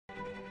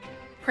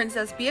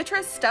Princess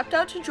Beatrice stepped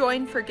out to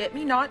join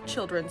Forget-Me-Not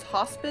Children's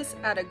Hospice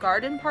at a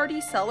garden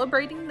party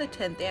celebrating the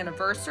 10th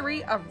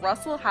anniversary of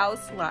Russell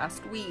House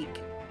last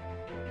week.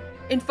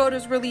 In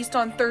photos released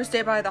on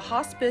Thursday by the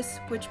hospice,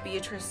 which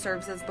Beatrice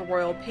serves as the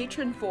royal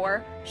patron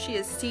for, she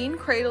is seen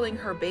cradling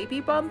her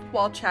baby bump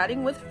while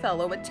chatting with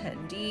fellow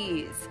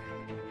attendees,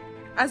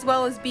 as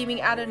well as beaming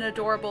at an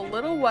adorable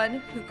little one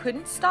who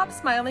couldn't stop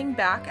smiling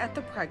back at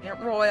the pregnant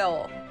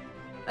royal.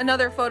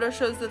 Another photo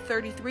shows the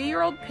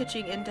 33-year-old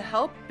pitching in to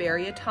help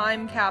bury a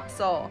time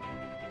capsule.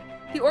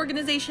 The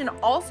organization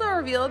also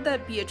revealed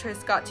that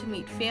Beatrice got to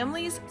meet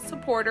families,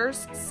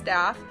 supporters,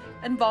 staff,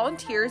 and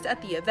volunteers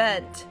at the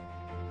event.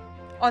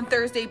 On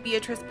Thursday,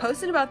 Beatrice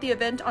posted about the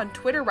event on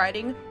Twitter,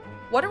 writing,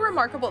 "What a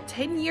remarkable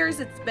 10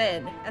 years it's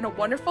been, and a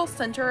wonderful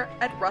center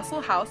at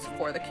Russell House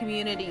for the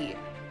community."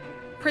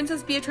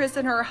 Princess Beatrice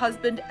and her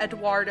husband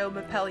Edoardo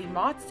Mapelli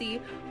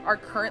Mossi are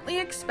currently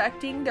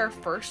expecting their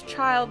first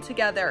child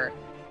together.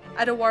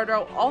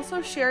 Edoardo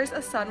also shares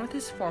a son with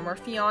his former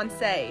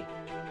fiancée.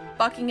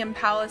 Buckingham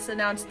Palace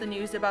announced the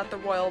news about the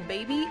royal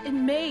baby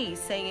in May,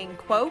 saying,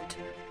 quote,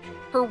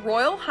 "Her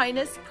Royal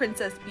Highness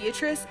Princess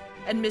Beatrice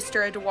and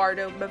Mr.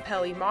 Edoardo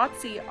Mapelli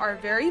Mossi are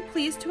very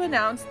pleased to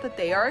announce that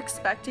they are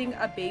expecting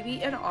a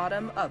baby in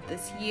autumn of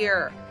this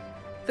year.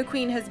 The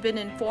Queen has been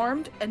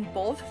informed, and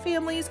both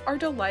families are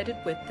delighted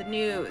with the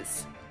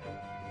news."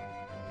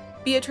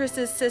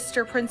 Beatrice's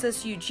sister,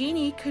 Princess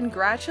Eugenie,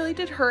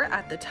 congratulated her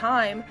at the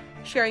time,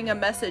 sharing a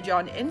message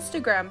on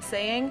Instagram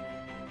saying,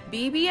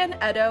 "Bibi and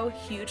Edo,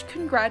 huge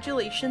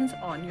congratulations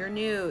on your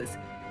news.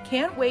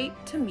 Can't wait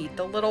to meet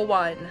the little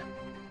one."